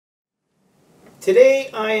Today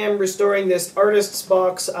I am restoring this artist's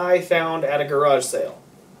box I found at a garage sale.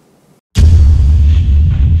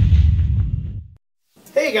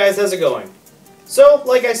 Hey guys, how's it going? So,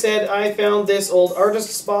 like I said, I found this old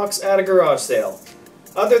artist's box at a garage sale.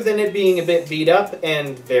 Other than it being a bit beat up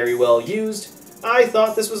and very well used, I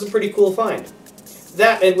thought this was a pretty cool find.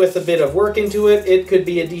 That, and with a bit of work into it, it could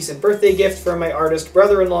be a decent birthday gift from my artist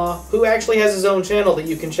brother-in-law, who actually has his own channel that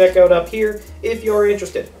you can check out up here if you're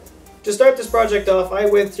interested. To start this project off, I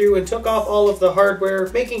went through and took off all of the hardware,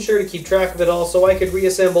 making sure to keep track of it all so I could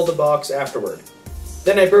reassemble the box afterward.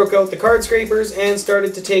 Then I broke out the card scrapers and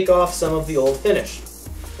started to take off some of the old finish.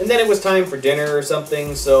 And then it was time for dinner or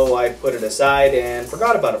something, so I put it aside and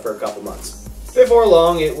forgot about it for a couple months. Before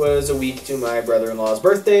long, it was a week to my brother-in-law's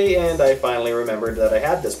birthday, and I finally remembered that I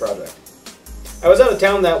had this project. I was out of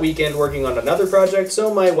town that weekend working on another project,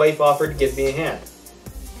 so my wife offered to give me a hand.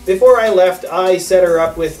 Before I left, I set her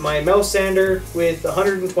up with my mouse sander with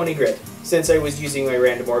 120 grit, since I was using my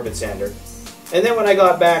random orbit sander. And then when I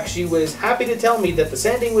got back, she was happy to tell me that the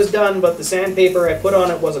sanding was done, but the sandpaper I put on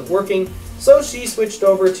it wasn't working, so she switched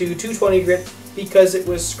over to 220 grit because it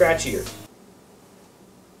was scratchier.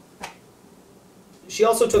 She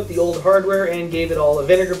also took the old hardware and gave it all a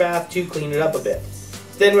vinegar bath to clean it up a bit.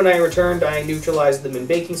 Then when I returned, I neutralized them in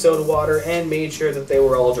baking soda water and made sure that they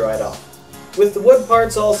were all dried off. With the wood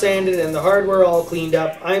parts all sanded and the hardware all cleaned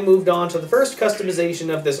up, I moved on to the first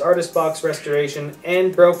customization of this artist box restoration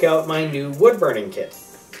and broke out my new wood burning kit.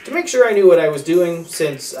 To make sure I knew what I was doing,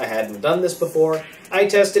 since I hadn't done this before, I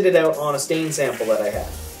tested it out on a stain sample that I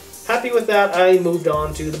had. Happy with that, I moved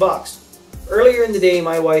on to the box. Earlier in the day,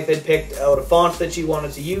 my wife had picked out a font that she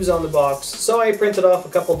wanted to use on the box, so I printed off a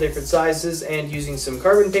couple different sizes, and using some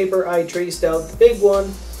carbon paper, I traced out the big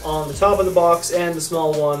one on the top of the box and the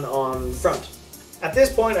small one on the front. At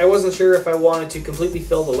this point, I wasn't sure if I wanted to completely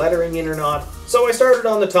fill the lettering in or not, so I started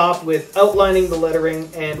on the top with outlining the lettering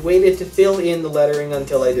and waited to fill in the lettering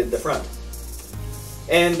until I did the front.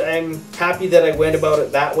 And I'm happy that I went about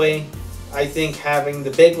it that way. I think having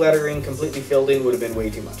the big lettering completely filled in would have been way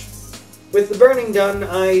too much. With the burning done,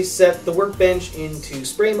 I set the workbench into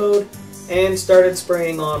spray mode and started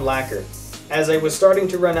spraying on lacquer, as I was starting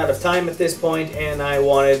to run out of time at this point and I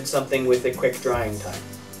wanted something with a quick drying time.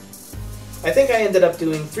 I think I ended up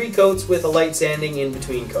doing 3 coats with a light sanding in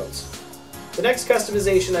between coats. The next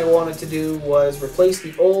customization I wanted to do was replace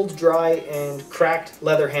the old, dry, and cracked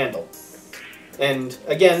leather handle. And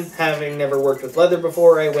again, having never worked with leather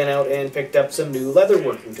before, I went out and picked up some new leather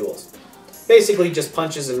working tools. Basically just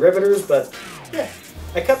punches and riveters, but yeah.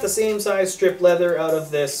 I cut the same size strip leather out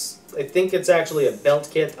of this, I think it's actually a belt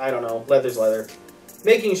kit, I don't know, leather's leather,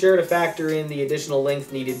 making sure to factor in the additional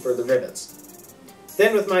length needed for the rivets.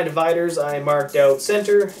 Then with my dividers, I marked out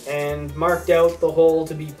center and marked out the hole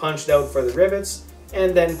to be punched out for the rivets,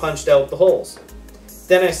 and then punched out the holes.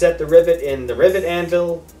 Then I set the rivet in the rivet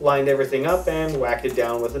anvil, lined everything up, and whacked it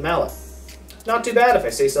down with a mallet. Not too bad if I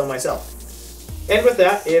say so myself. And with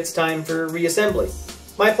that, it's time for reassembly.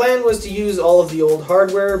 My plan was to use all of the old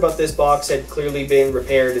hardware, but this box had clearly been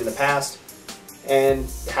repaired in the past,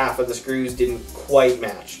 and half of the screws didn't quite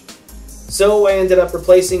match. So I ended up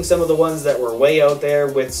replacing some of the ones that were way out there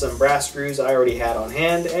with some brass screws I already had on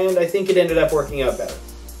hand, and I think it ended up working out better.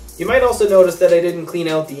 You might also notice that I didn't clean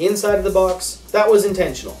out the inside of the box. That was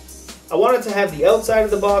intentional. I wanted to have the outside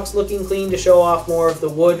of the box looking clean to show off more of the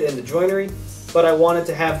wood and the joinery, but I wanted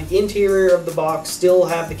to have the interior of the box still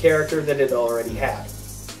have the character that it already had.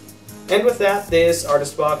 And with that, this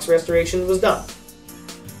artist box restoration was done.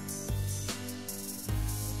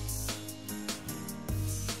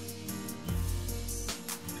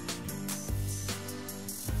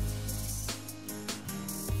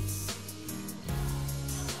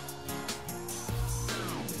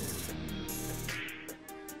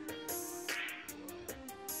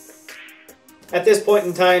 At this point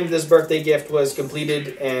in time, this birthday gift was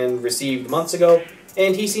completed and received months ago,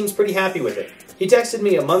 and he seems pretty happy with it. He texted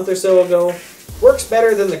me a month or so ago, "Works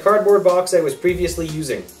better than the cardboard box I was previously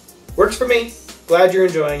using. Works for me. Glad you're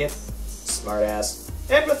enjoying it." Smart ass.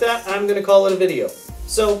 And with that, I'm going to call it a video.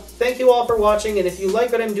 So, thank you all for watching, and if you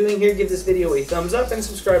like what I'm doing here, give this video a thumbs up and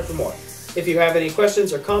subscribe for more. If you have any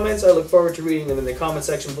questions or comments, I look forward to reading them in the comment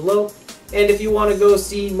section below. And if you want to go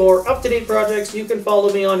see more up-to-date projects, you can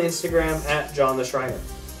follow me on Instagram at John the Schreiner.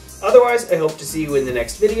 Otherwise, I hope to see you in the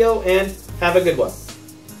next video, and have a good one.